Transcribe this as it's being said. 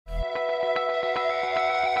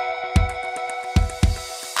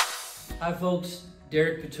Hi folks,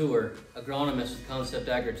 Derek Cattoor, agronomist with Concept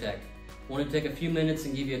Agritech. I want to take a few minutes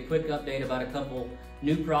and give you a quick update about a couple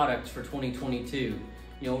new products for 2022.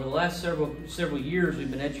 Over the last several years,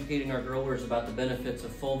 we've been educating our growers about the benefits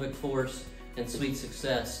of Fulvic Force and Sweet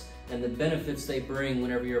Success and the benefits they bring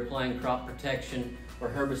whenever you're applying crop protection or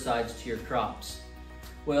herbicides to your crops.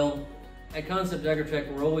 Well, at Concept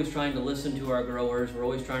Agritech, we're always trying to listen to our growers. We're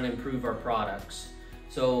always trying to improve our products.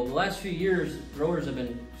 So the last few years, growers have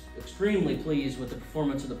been extremely pleased with the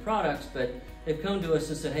performance of the products, but they've come to us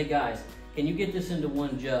and said, hey guys, can you get this into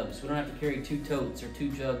one jug so we don't have to carry 2 totes or 2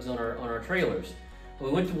 jugs on our trailers? Well,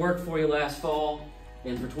 we went to work for you last fall,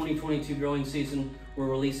 and for 2022 growing season, we're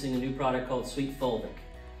releasing a new product called Sweet Fulvic.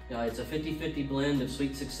 It's a 50-50 blend of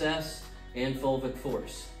Sweet Success and Fulvic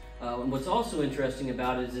Force. And what's also interesting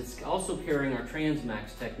about it is it's also carrying our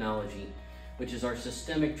TransMaxx Technology, which is our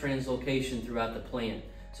systemic translocation throughout the plant.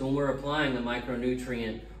 So when we're applying a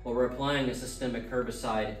micronutrient or we're applying a systemic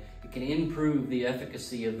herbicide, it can improve the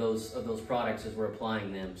efficacy of those products as we're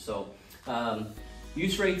applying them. So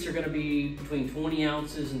use rates are going to be between 20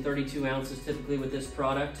 ounces and 32 ounces typically with this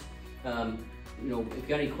product. If you've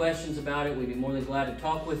got any questions about it, we'd be more than glad to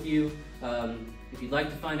talk with you. If you'd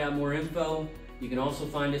like to find out more info, you can also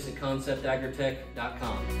find us at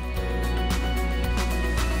conceptagritech.com.